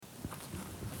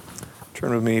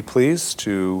Turn with me, please,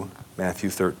 to Matthew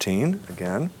 13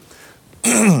 again.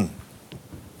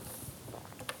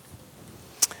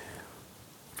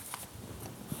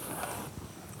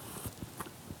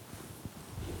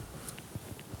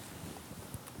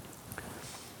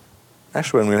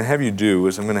 Actually, what I'm going to have you do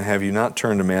is I'm going to have you not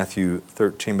turn to Matthew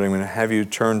 13, but I'm going to have you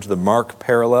turn to the Mark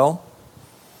parallel.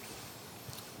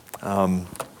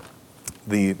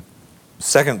 The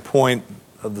second point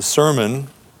of the sermon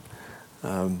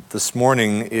this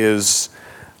morning is,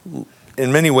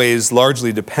 in many ways,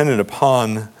 largely dependent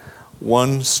upon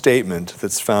one statement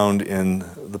that's found in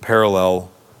the parallel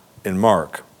in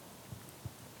Mark.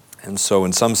 And so,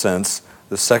 in some sense,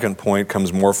 the second point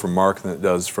comes more from Mark than it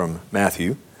does from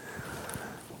Matthew.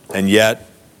 And yet,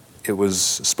 it was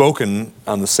spoken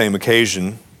on the same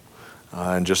occasion,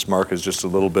 and just Mark is just a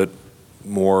little bit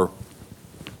more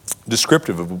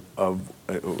descriptive of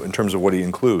in terms of what he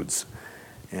includes.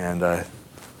 And I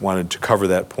wanted to cover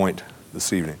that point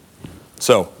this evening.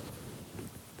 So,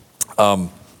 not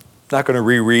going to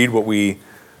reread what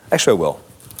actually I will.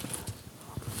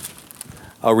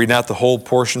 I'll read not the whole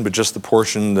portion, but just the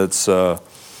portion that's that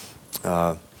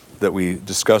we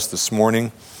discussed this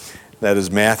morning. That is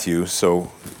Matthew,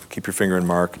 so keep your finger in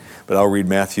Mark. But I'll read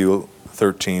Matthew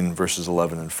 13, verses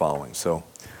 11 and following. So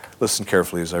listen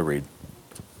carefully as I read.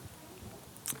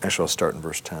 Actually, I'll start in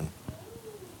verse 10.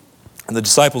 And the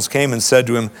disciples came and said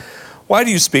to him, "Why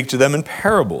do you speak to them in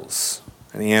parables?"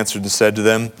 And he answered and said to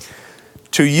them,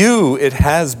 "To you it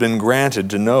has been granted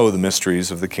to know the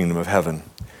mysteries of the kingdom of heaven,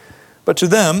 but to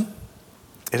them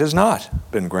it has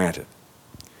not been granted.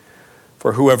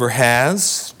 For whoever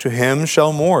has, to him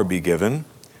shall more be given,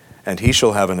 and he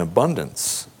shall have an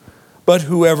abundance. But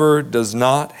whoever does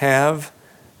not have,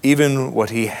 even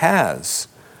what he has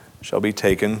shall be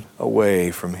taken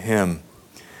away from him.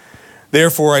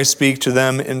 Therefore I speak to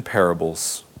them in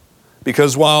parables,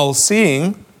 because while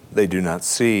seeing they do not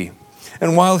see,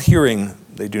 and while hearing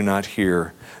they do not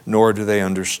hear, nor do they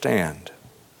understand.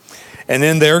 And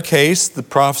in their case, the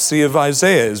prophecy of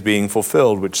Isaiah is being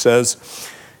fulfilled, which says,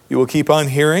 'You will keep on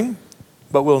hearing,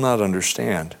 but will not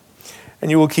understand.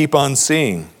 And you will keep on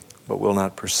seeing, but will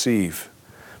not perceive.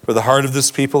 For the heart of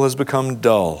this people has become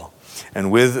dull,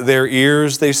 and with their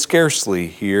ears they scarcely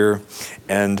hear,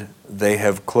 and they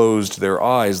have closed their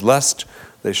eyes, lest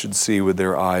they should see with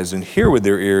their eyes, and hear with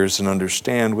their ears, and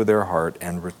understand with their heart,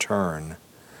 and return,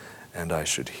 and I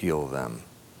should heal them.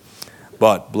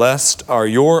 But blessed are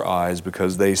your eyes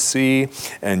because they see,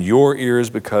 and your ears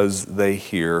because they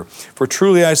hear. For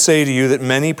truly I say to you that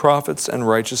many prophets and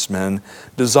righteous men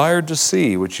desired to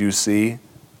see what you see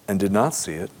and did not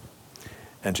see it,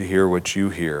 and to hear what you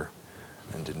hear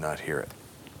and did not hear it."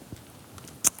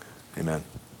 Amen.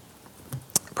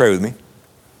 Pray with me.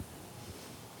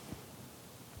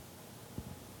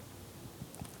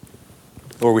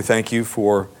 Lord, we thank you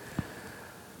for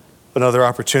another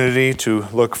opportunity to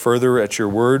look further at your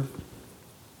word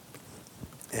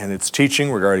and its teaching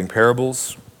regarding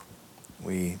parables.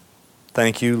 We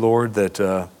thank you, Lord, that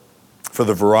for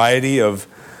the variety of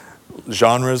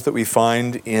genres that we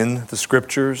find in the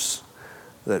scriptures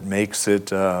that makes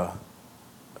it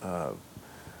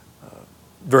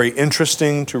very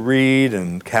interesting to read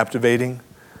and captivating.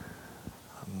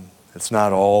 It's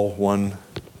not all one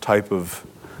type of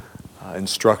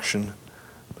instruction,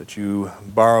 but you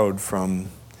borrowed from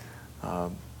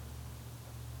the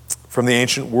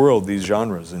ancient world these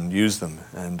genres and used them,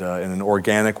 and in an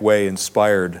organic way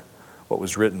inspired what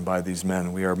was written by these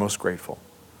men. We are most grateful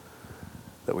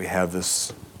that we have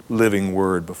this living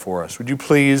word before us. Would you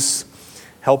please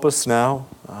help us now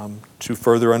to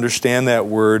further understand that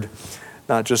word,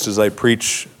 not just as I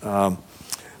preach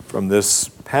from this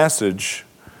passage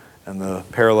and the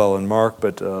parallel in Mark,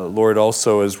 but Lord,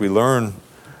 also as we learn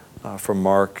from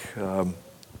Mark,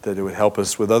 that it would help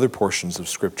us with other portions of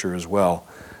Scripture as well,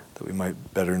 that we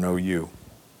might better know you.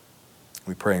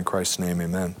 We pray in Christ's name,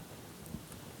 amen.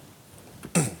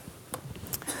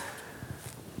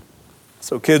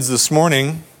 So kids, this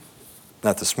morning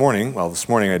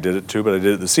I did it too, but I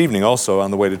did it this evening also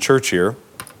on the way to church here.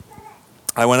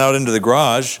 I went out into the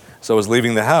garage, so I was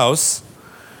leaving the house,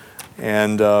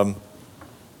 and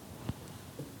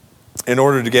in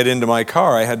order to get into my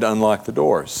car, I had to unlock the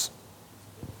doors.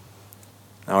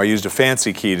 Now, I used a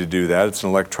fancy key to do that. It's an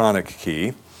electronic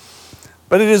key.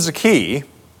 But it is a key,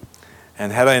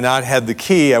 and had I not had the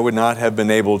key, I would not have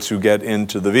been able to get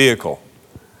into the vehicle.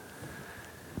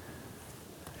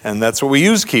 And that's what we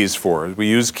use keys for. We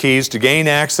use keys to gain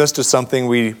access to something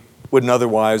we wouldn't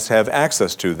otherwise have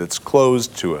access to, that's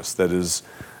closed to us, that is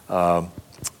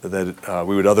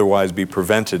we would otherwise be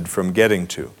prevented from getting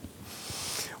to.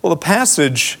 Well, the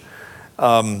passage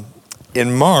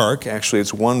In Mark, actually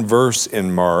it's one verse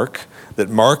in Mark that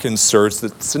Mark inserts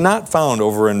that's not found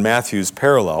over in Matthew's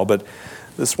parallel, but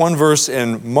this one verse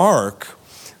in Mark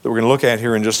that we're going to look at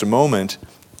here in just a moment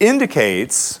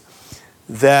indicates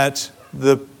that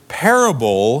the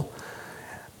parable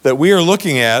that we are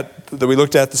looking at, that we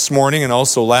looked at this morning and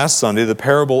also last Sunday, the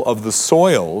parable of the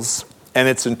soils and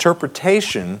its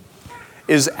interpretation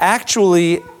is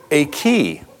actually a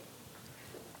key.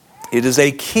 It is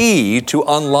a key to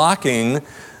unlocking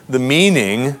the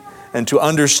meaning and to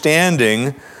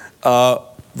understanding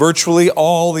virtually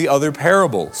all the other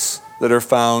parables that are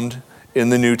found in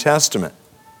the New Testament.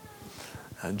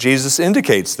 Jesus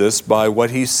indicates this by what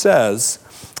he says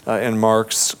in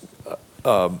Mark's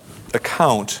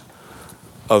account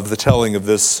of the telling of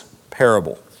this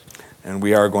parable. And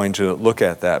we are going to look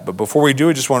at that. But before we do,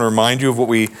 I just want to remind you of what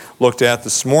we looked at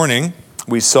this morning.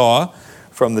 We saw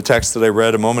from the text that I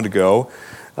read a moment ago,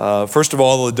 first of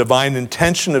all, the divine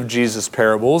intention of Jesus'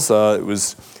 parables. It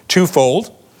was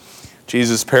twofold.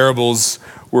 Jesus' parables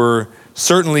were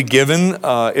certainly given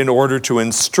in order to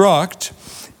instruct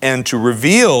and to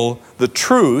reveal the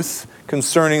truth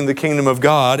concerning the kingdom of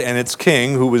God and its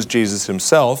king, who was Jesus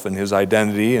himself, and his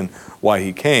identity and why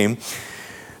he came.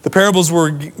 The parables were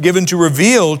given to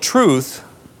reveal truth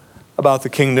about the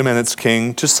kingdom and its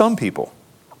king to some people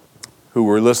who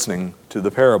were listening to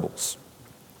the parables.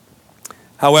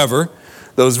 However,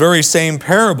 those very same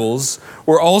parables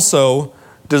were also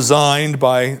designed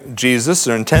by Jesus,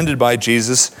 or intended by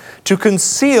Jesus, to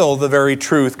conceal the very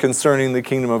truth concerning the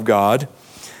kingdom of God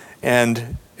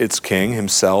and its king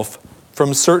himself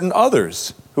from certain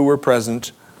others who were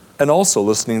present and also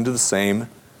listening to the same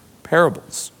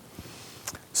parables.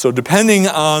 So depending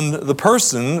on the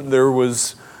person, there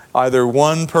was either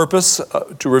one purpose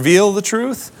to reveal the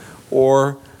truth,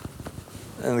 or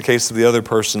in the case of the other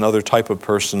person, other type of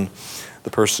person, the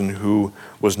person who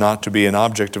was not to be an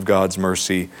object of God's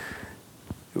mercy,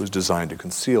 it was designed to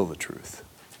conceal the truth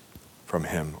from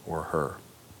him or her.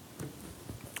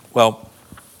 Well,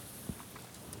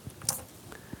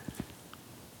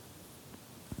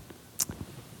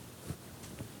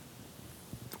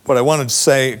 what I wanted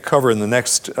to cover in the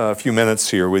next few minutes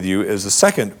here with you is the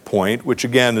second point, which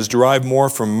again is derived more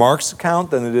from Mark's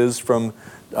account than it is from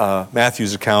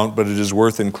Matthew's account, but it is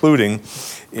worth including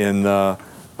in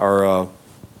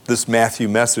this Matthew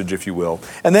message, if you will.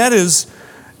 And that is,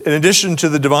 in addition to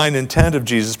the divine intent of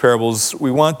Jesus' parables,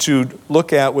 we want to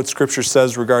look at what Scripture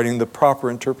says regarding the proper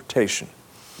interpretation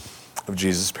of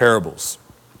Jesus' parables.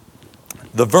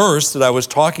 The verse that I was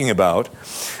talking about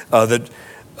that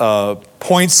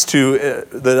points to,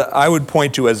 that I would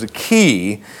point to as a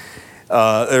key,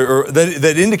 or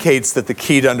that indicates that the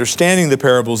key to understanding the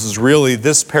parables is really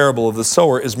this parable of the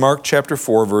sower, is Mark chapter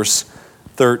 4, verse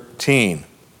 13.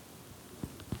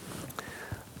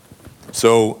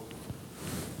 So,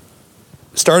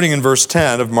 starting in verse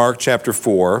 10 of Mark chapter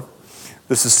 4,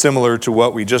 this is similar to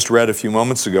what we just read a few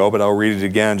moments ago, but I'll read it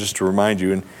again just to remind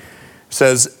you. And it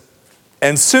says,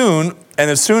 as soon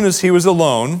as he was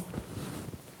alone,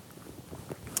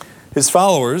 his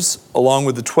followers, along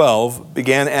with the 12,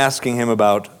 began asking him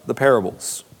about the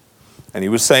parables. And he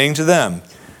was saying to them,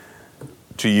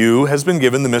 "To you has been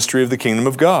given the mystery of the kingdom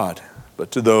of God,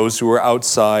 but to those who are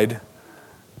outside,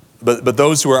 but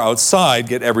those who are outside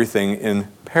get everything in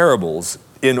parables,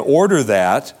 in order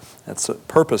that," that's a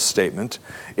purpose statement,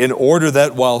 "in order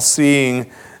that while seeing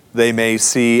they may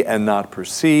see and not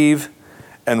perceive,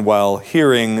 and while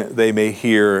hearing they may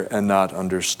hear and not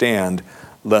understand,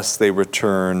 lest they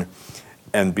return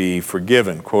and be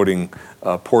forgiven," quoting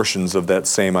portions of that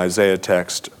same Isaiah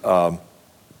text, or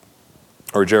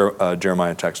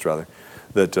Jeremiah text rather,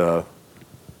 that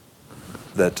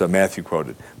Matthew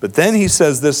quoted. But then he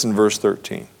says this in verse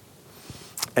 13.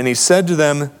 And he said to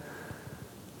them,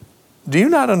 "Do you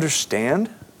not understand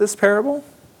this parable?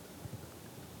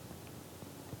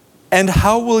 And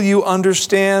how will you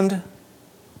understand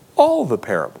all the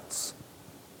parables?"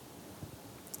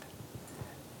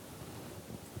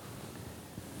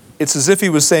 It's as if he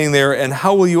was saying there, and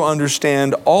how will you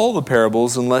understand all the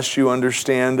parables unless you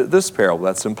understand this parable?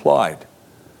 That's implied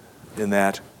in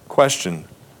that question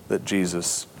that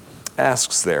Jesus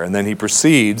asks there. And then he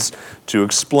proceeds to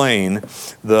explain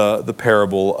the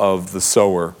parable of the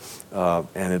sower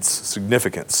and its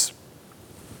significance.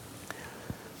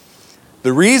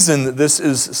 The reason that this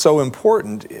is so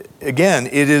important, again,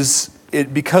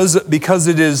 because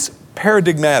it is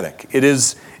paradigmatic. It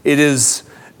is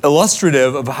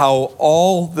illustrative of how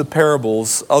all the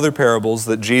parables, other parables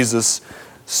that Jesus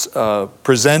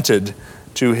presented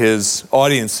to his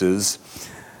audiences,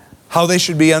 how they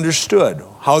should be understood,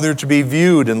 how they're to be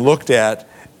viewed and looked at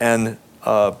and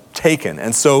taken.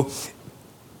 And so,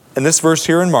 and this verse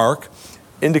here in Mark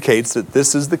indicates that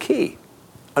this is the key.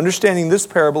 Understanding this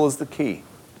parable is the key.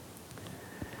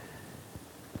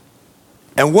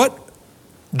 And what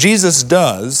Jesus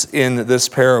does in this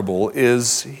parable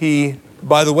is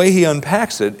by the way he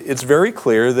unpacks it, it's very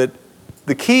clear that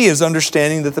the key is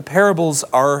understanding that the parables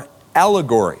are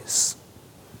allegories.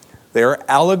 They are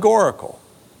allegorical.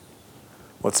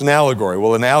 What's an allegory?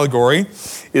 Well, an allegory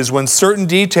is when certain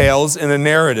details in a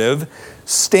narrative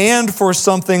stand for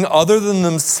something other than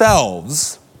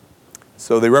themselves,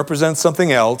 so they represent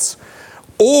something else,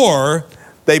 or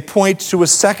they point to a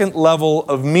second level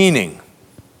of meaning.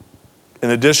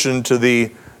 In addition to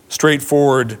the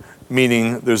straightforward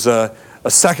meaning, there's a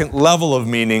second level of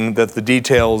meaning that the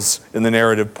details in the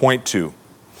narrative point to.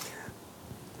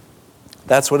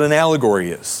 That's what an allegory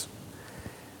is.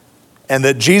 And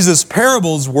that Jesus'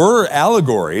 parables were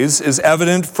allegories is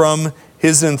evident from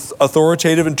his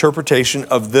authoritative interpretation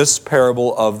of this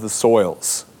parable of the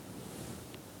soils.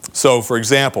 So, for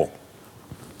example,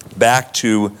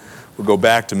 we'll go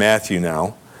back to Matthew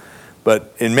now,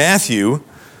 but in Matthew,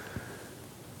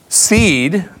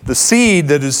 the seed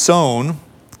that is sown,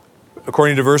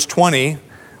 according to verse 20,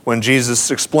 when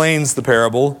Jesus explains the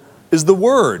parable, is the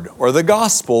word or the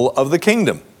gospel of the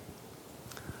kingdom.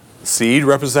 Seed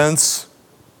represents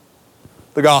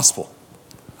the gospel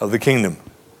of the kingdom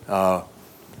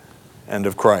and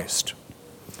of Christ.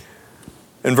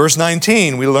 In verse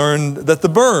 19, we learn that the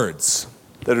birds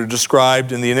that are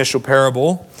described in the initial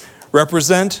parable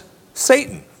represent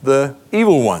Satan, the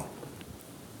evil one.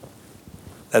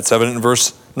 That's evident in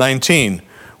verse 19,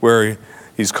 where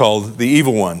he's called the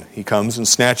evil one. He comes and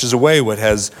snatches away what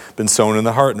has been sown in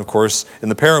the heart. And of course, in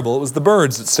the parable, it was the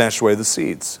birds that snatched away the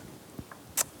seeds.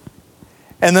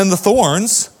 And then the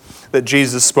thorns that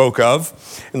Jesus spoke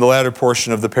of in the latter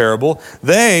portion of the parable,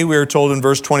 we are told in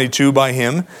verse 22 by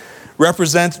him,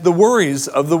 represent the worries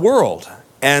of the world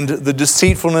and the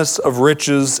deceitfulness of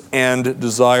riches and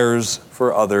desires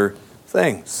for other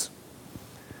things.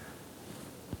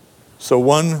 So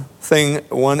one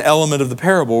element of the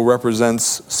parable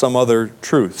represents some other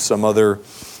truth,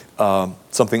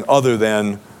 something other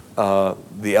than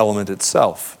the element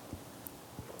itself.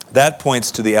 That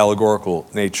points to the allegorical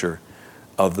nature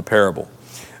of the parable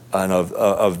and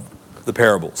of the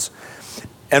parables.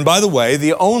 And by the way,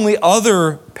 the only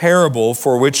other parable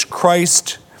for which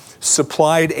Christ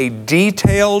supplied a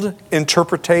detailed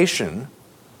interpretation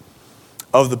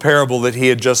of the parable that he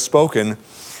had just spoken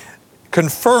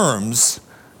confirms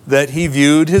that he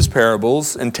viewed his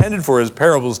parables, intended for his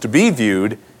parables to be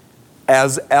viewed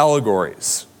as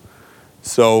allegories.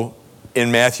 So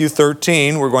in Matthew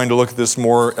 13, we're going to look at this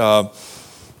more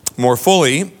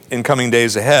fully in coming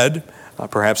days ahead,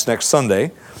 perhaps next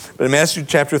Sunday. But in Matthew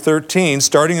chapter 13,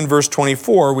 starting in verse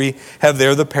 24, we have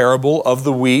there the parable of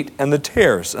the wheat and the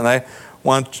tares. And I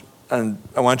want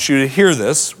you to hear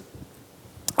this.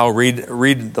 I'll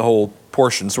read the whole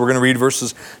portion. So we're going to read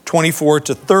verses 24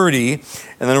 to 30, and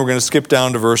then we're going to skip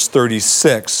down to verse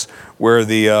 36, where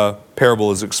the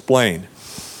parable is explained.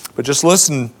 But just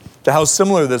listen to how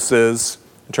similar this is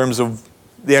in terms of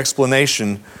the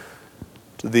explanation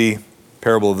to the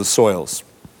parable of the soils.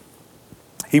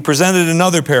 He presented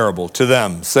another parable to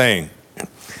them, saying,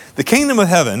 "The kingdom of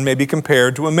heaven may be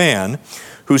compared to a man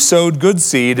who sowed good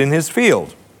seed in his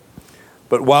field.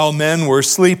 But while men were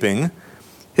sleeping,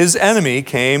 his enemy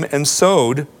came and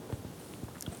sowed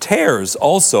tares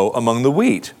also among the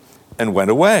wheat, and went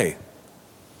away.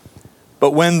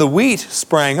 But when the wheat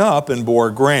sprang up and bore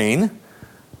grain,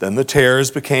 then the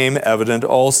tares became evident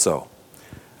also.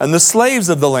 And the slaves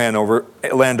of the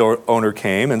landowner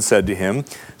came and said to him,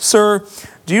 'Sir,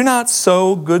 did you not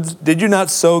sow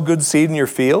good seed in your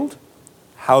field?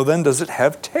 How then does it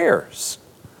have tares?'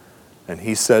 And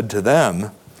he said to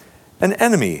them, 'An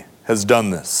enemy has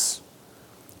done this.'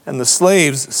 And the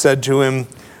slaves said to him,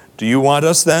 'Do you want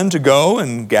us then to go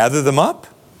and gather them up?'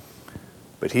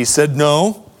 But he said,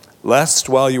 'No, lest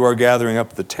while you are gathering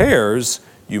up the tares,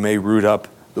 you may root up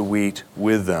the wheat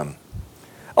with them.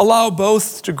 Allow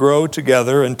both to grow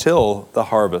together until the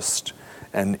harvest.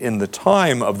 And in the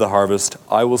time of the harvest,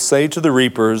 I will say to the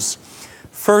reapers,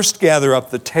 first gather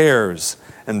up the tares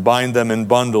and bind them in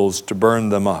bundles to burn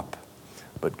them up,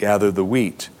 but gather the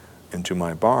wheat into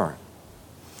my barn.'"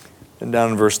 And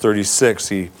down in verse 36,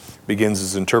 he begins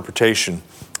his explanation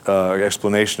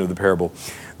of the parable.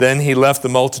 "Then he left the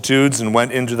multitudes and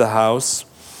went into the house,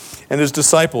 and his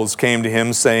disciples came to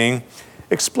him, saying,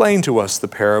 'Explain to us the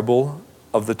parable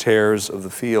of the tares of the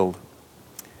field.'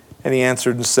 And he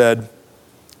answered and said,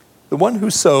 The one who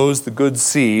sows the good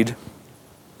seed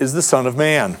is the Son of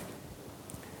Man,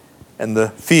 and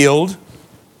the field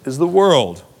is the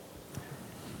world.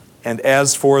 And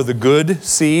as for the good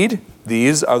seed,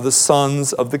 these are the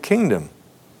sons of the kingdom,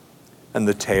 and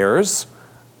the tares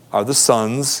are the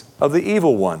sons of the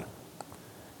evil one.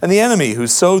 And the enemy who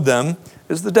sowed them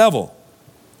is the devil.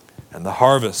 And the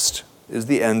harvest is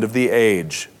the end of the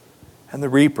age, and the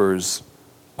reapers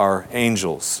are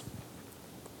angels.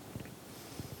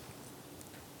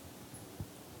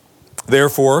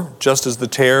 Therefore, just as the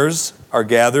tares are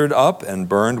gathered up and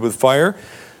burned with fire,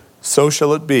 so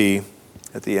shall it be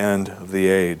at the end of the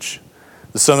age.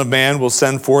 The Son of Man will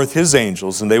send forth his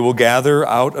angels, and they will gather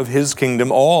out of his kingdom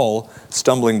all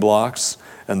stumbling blocks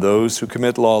and those who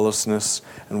commit lawlessness,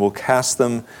 and will cast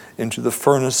them into the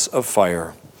furnace of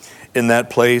fire. In that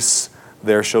place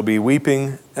there shall be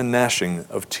weeping and gnashing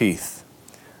of teeth.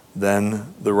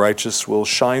 Then the righteous will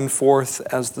shine forth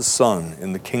as the sun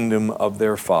in the kingdom of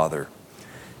their Father.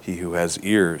 He who has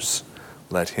ears,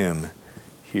 let him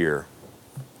hear.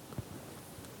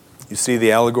 You see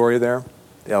the allegory there?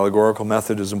 The allegorical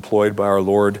method is employed by our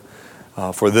Lord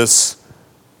for this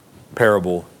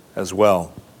parable as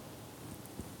well.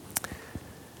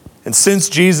 And since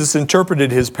Jesus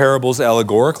interpreted his parables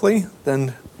allegorically,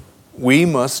 then we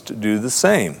must do the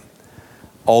same,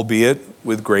 albeit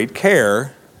with great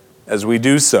care as we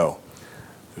do so.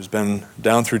 There's been,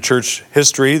 down through church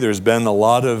history, there's been a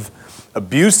lot of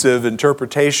abusive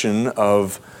interpretation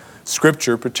of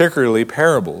Scripture, particularly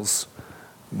parables,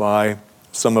 by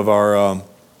some of our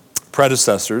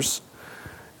predecessors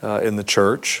in the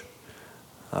church.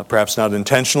 Perhaps not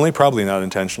intentionally, probably not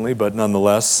intentionally, but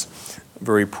nonetheless,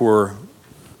 very poor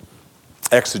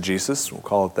exegesis, we'll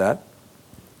call it that.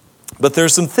 But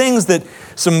there's some things that,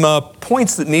 some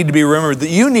points that need to be remembered, that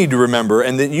you need to remember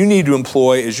and that you need to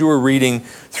employ as you are reading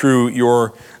through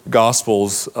your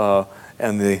Gospels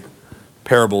and the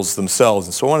parables themselves.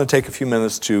 And so I want to take a few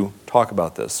minutes to talk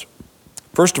about this.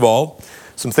 First of all,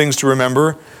 some things to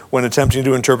remember when attempting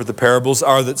to interpret the parables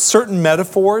are that certain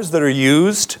metaphors that are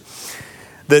used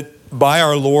that by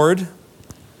our Lord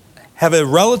have a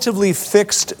relatively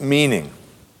fixed meaning.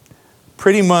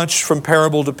 Pretty much from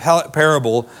parable to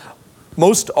parable,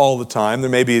 most all the time, there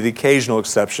may be the occasional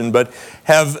exception, but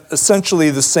have essentially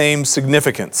the same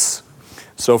significance.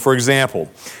 So for example,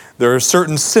 there are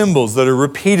certain symbols that are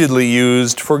repeatedly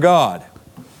used for God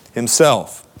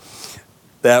himself.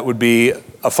 That would be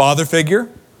a father figure,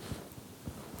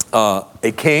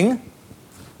 a king,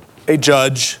 a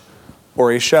judge,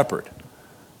 or a shepherd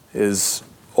is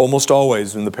almost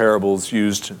always in the parables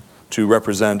used to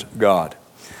represent God.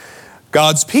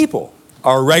 God's people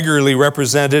are regularly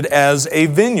represented as a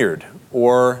vineyard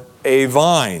or a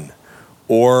vine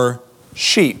or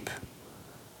sheep.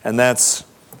 And that's,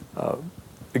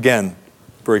 again,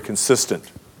 very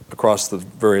consistent across the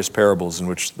various parables in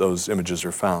which those images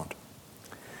are found.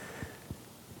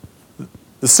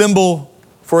 The symbol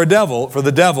for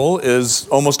the devil is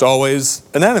almost always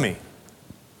an enemy,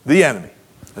 the enemy,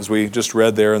 as we just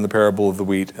read there in the parable of the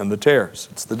wheat and the tares.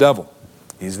 It's the devil.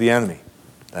 He's the enemy.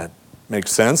 That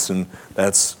makes sense, and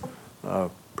that's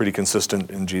pretty consistent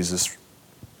in Jesus'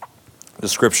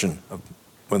 description of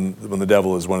when the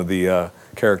devil is one of the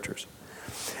characters.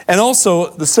 And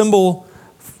also, the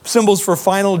symbols for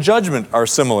final judgment are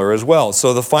similar as well.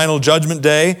 So the final judgment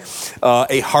day,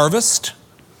 a harvest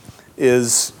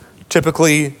is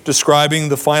typically describing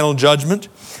the final judgment,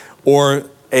 or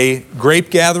a grape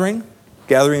gathering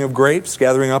of grapes,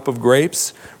 gathering up of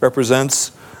grapes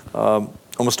represents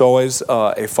almost always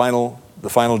the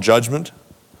final judgment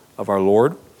of our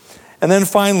Lord. And then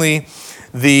finally,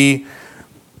 the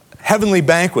heavenly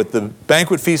banquet, the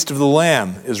banquet feast of the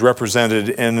Lamb, is represented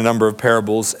in a number of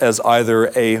parables as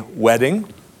either a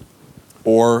wedding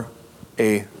or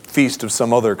a feast of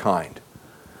some other kind.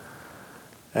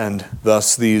 And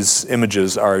thus these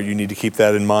images you need to keep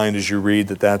that in mind as you read,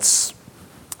 that's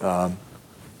the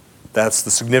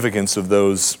significance of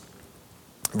those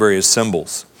various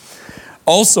symbols.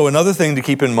 Also, another thing to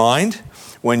keep in mind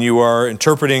when you are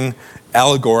interpreting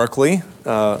allegorically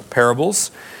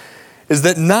parables is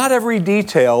that not every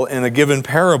detail in a given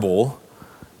parable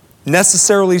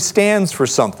necessarily stands for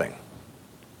something.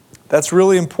 That's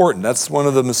really important. That's one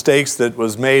of the mistakes that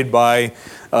was made by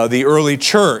the early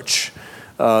church,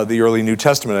 the early New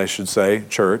Testament, I should say,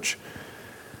 church.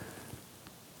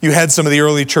 You had some of the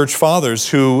early church fathers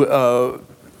who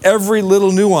every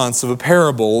little nuance of a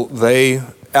parable they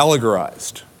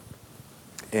allegorized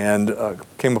and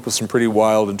came up with some pretty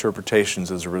wild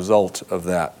interpretations as a result of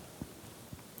that.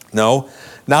 No,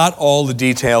 not all the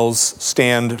details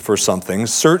stand for something.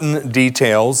 Certain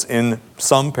details in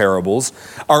some parables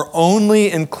are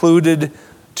only included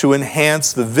to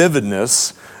enhance the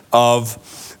vividness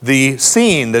of the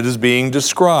scene that is being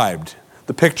described,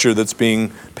 the picture that's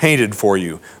being painted for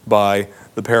you by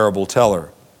the parable teller.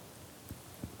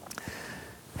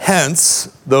 Hence,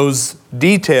 those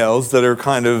details that are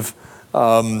kind of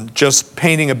just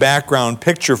painting a background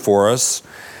picture for us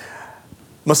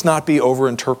must not be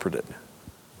overinterpreted,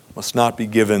 must not be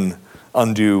given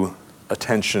undue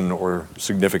attention or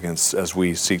significance as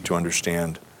we seek to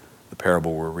understand the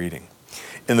parable we're reading.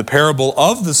 In the parable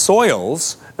of the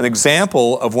soils, an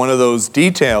example of one of those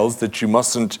details that you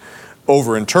mustn't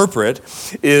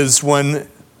overinterpret is when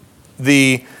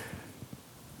the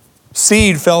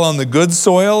seed fell on the good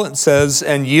soil, it says,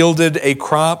 and yielded a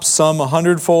crop, some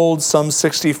 100-fold, some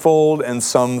 60-fold, and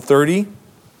some 30.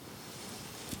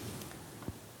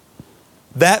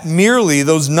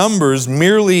 Those numbers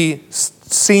merely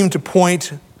seem to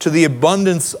point to the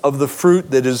abundance of the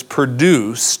fruit that is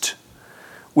produced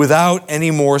without any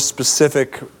more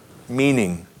specific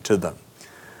meaning to them.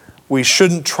 We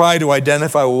shouldn't try to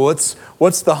identify, well,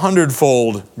 what's the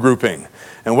 100-fold grouping?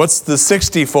 And what's the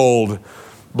 60-fold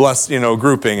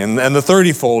grouping? And the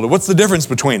 30-fold? What's the difference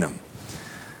between them?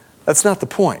 That's not the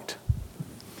point.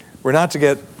 We're not to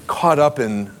get caught up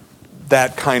in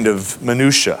that kind of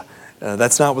minutia.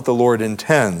 That's not what the Lord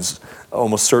intends,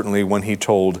 almost certainly when he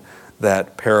told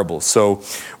that parable. So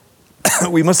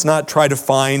we must not try to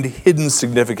find hidden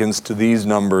significance to these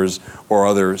numbers or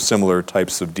other similar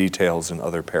types of details in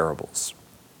other parables.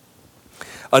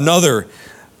 Another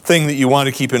thing that you want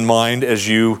to keep in mind as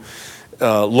you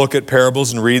look at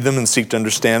parables and read them and seek to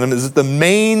understand them is that the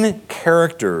main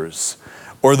characters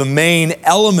or the main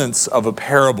elements of a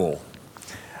parable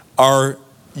are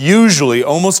usually,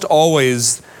 almost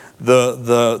always,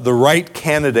 the right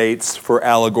candidates for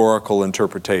allegorical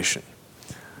interpretation.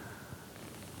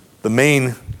 The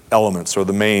main elements or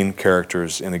the main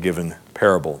characters in a given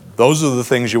parable. Those are the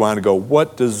things you want to go,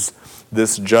 what does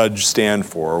this judge stand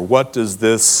for? Or what does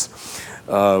this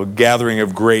gathering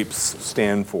of grapes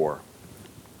stand for?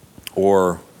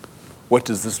 Or what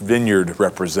does this vineyard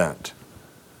represent?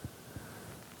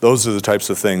 Those are the types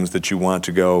of things that you want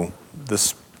to go,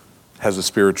 this has a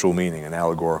spiritual meaning, an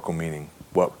allegorical meaning.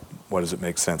 What does it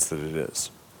make sense that it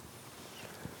is?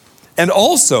 And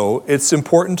also, it's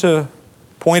important to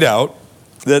point out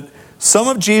that some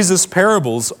of Jesus'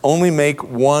 parables only make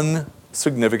one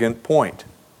significant point.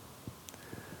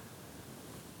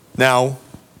 Now,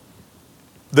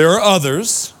 there are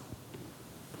others,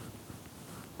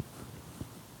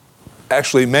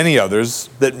 actually many others,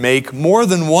 that make more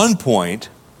than one point,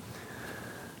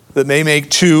 that may make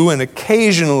two and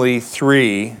occasionally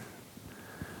three,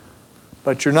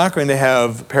 but you're not going to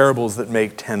have parables that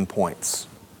make 10 points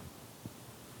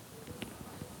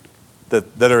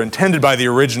that are intended by the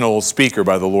original speaker,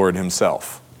 by the Lord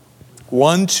himself.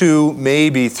 1, 2,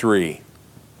 maybe 3,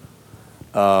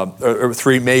 or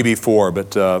 3, maybe 4,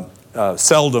 but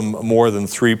seldom more than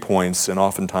 3 points, and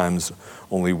oftentimes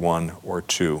only 1 or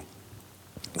 2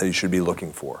 that you should be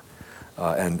looking for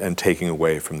and taking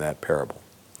away from that parable.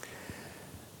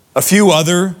 A few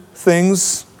other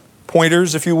things,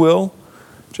 pointers, if you will,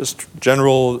 just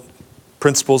general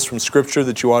principles from Scripture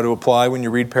that you ought to apply when you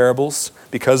read parables.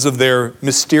 Because of their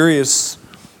mysterious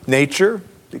nature,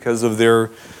 because of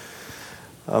their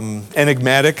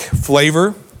enigmatic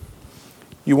flavor,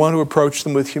 you want to approach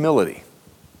them with humility.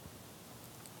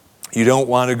 You don't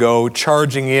want to go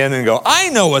charging in and go, I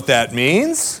know what that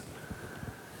means.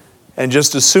 And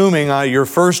just assuming your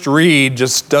first read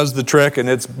just does the trick and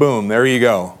it's boom, there you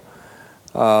go.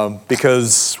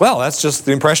 Because, well, that's just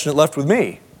the impression it left with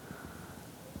me.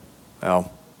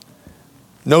 Well,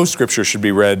 no scripture should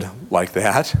be read like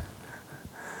that,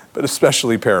 but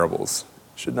especially parables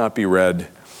should not be read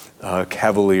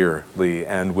cavalierly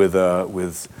and with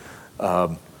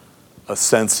a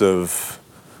sense of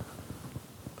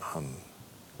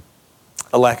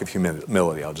a lack of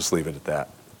humility. I'll just leave it at that.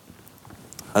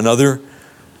 Another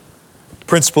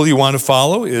principle you want to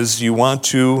follow is you want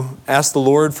to ask the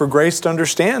Lord for grace to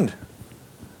understand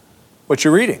what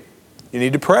you're reading. You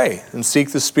need to pray and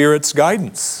seek the Spirit's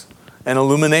guidance and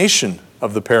illumination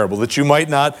of the parable, that you might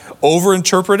not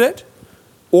overinterpret it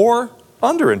or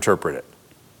underinterpret it.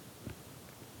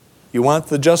 You want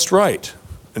the just right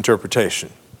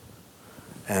interpretation.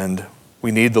 And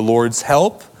we need the Lord's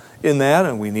help in that,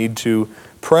 and we need to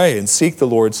pray and seek the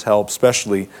Lord's help,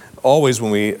 especially always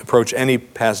when we approach any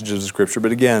passages of Scripture.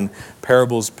 But again,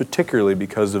 parables, particularly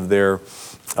because of their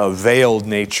veiled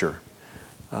nature,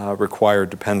 require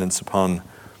dependence upon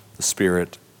the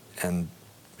Spirit and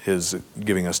his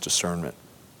giving us discernment.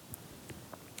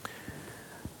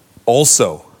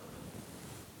 Also,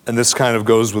 and this kind of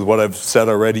goes with what I've said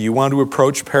already, you want to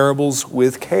approach parables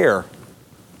with care.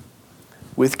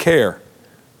 With care.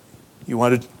 You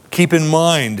want to keep in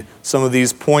mind some of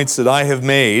these points that I have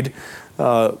made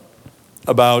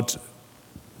about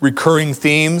recurring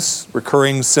themes,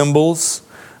 recurring symbols,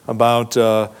 about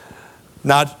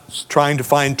not trying to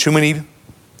find too many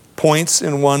points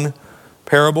in one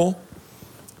parable,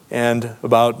 and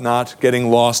about not getting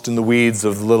lost in the weeds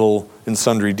of little and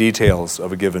sundry details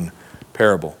of a given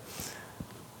parable,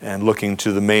 and looking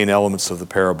to the main elements of the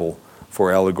parable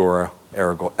for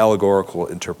allegorical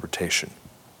interpretation.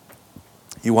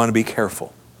 You want to be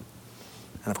careful.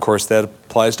 And of course that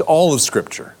applies to all of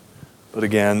Scripture, but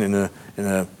again in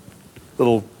a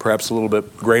little, perhaps a little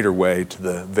bit greater way to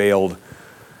the veiled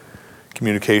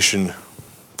communication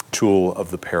tool of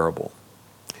the parable.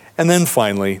 And then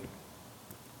finally,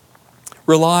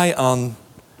 rely on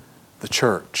the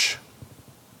church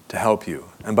to help you.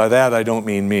 And by that I don't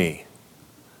mean me.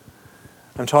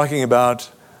 I'm talking about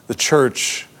the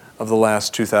church of the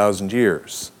last 2,000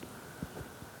 years.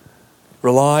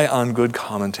 Rely on good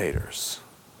commentators.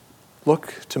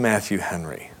 Look to Matthew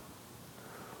Henry.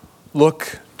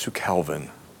 Look to Calvin.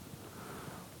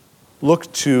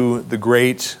 Look to the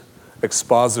great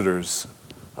expositors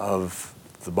of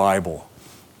the Bible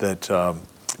that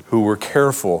who were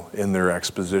careful in their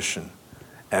exposition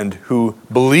and who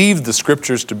believed the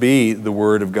Scriptures to be the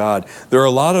Word of God. There are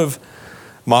a lot of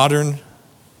modern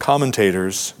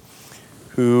commentators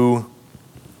who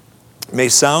may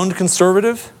sound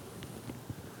conservative,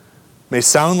 may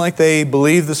sound like they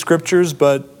believe the Scriptures,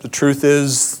 but the truth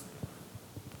is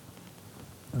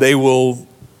they will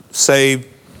say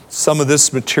some of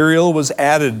this material was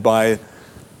added by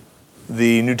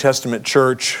the New Testament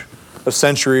church a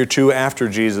century or two after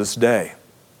Jesus' day.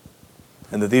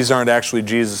 And that these aren't actually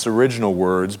Jesus' original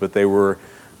words, but they were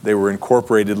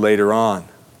incorporated later on.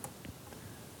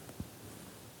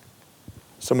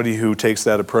 Somebody who takes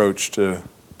that approach to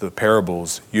the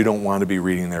parables, you don't want to be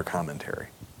reading their commentary.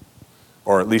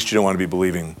 Or at least you don't want to be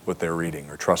believing what they're reading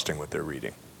or trusting what they're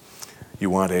reading. You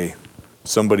want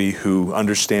somebody who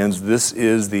understands this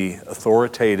is the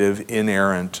authoritative,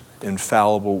 inerrant,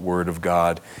 infallible Word of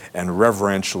God and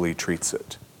reverentially treats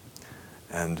it.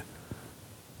 And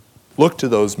look to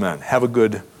those men. Have a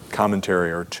good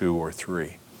commentary or two or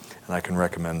three. And I can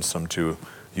recommend some to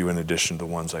you in addition to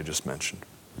the ones I just mentioned.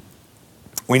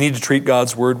 We need to treat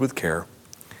God's Word with care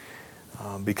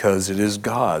because it is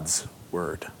God's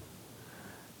Word.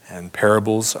 And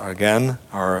parables, again,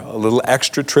 are a little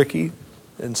extra tricky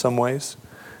in some ways.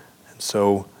 And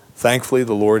so, thankfully,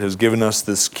 the Lord has given us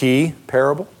this key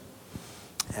parable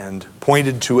and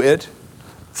pointed to it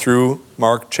through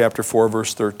Mark chapter 4,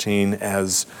 verse 13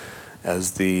 as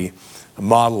the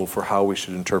model for how we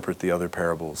should interpret the other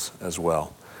parables as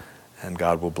well. And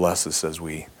God will bless us as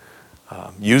we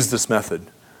use this method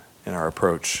in our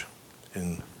approach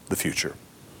in the future.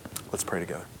 Let's pray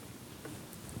together.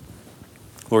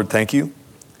 Lord, thank you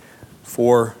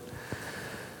for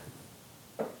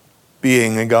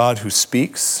being a God who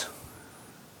speaks.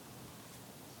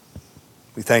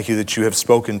 We thank you that you have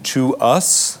spoken to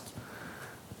us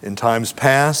in times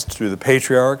past through the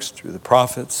patriarchs, through the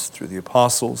prophets, through the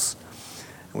apostles.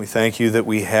 And we thank you that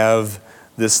we have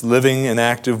this living and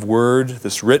active word,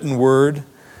 this written word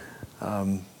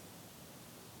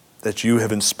that you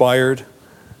have inspired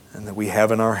and that we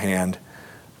have in our hand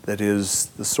that is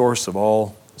the source of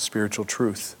all spiritual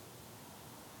truth.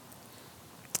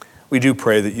 We do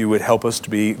pray that you would help us to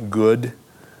be good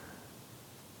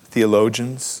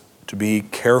theologians, to be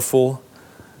careful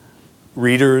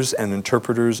readers and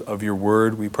interpreters of your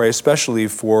word. We pray especially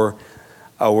for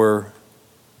our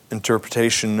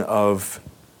interpretation of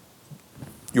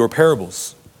your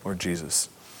parables, Lord Jesus.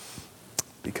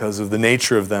 Because of the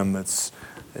nature of them, it's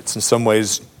in some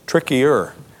ways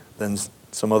trickier than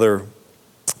some other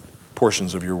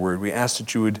portions of your word. We ask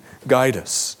that you would guide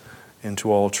us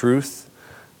into all truth,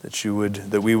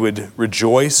 that we would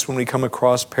rejoice when we come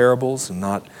across parables and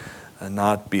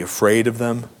not be afraid of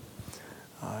them.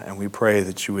 And we pray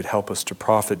that you would help us to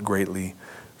profit greatly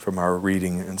from our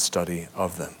reading and study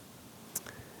of them.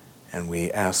 And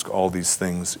we ask all these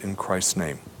things in Christ's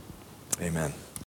name. Amen.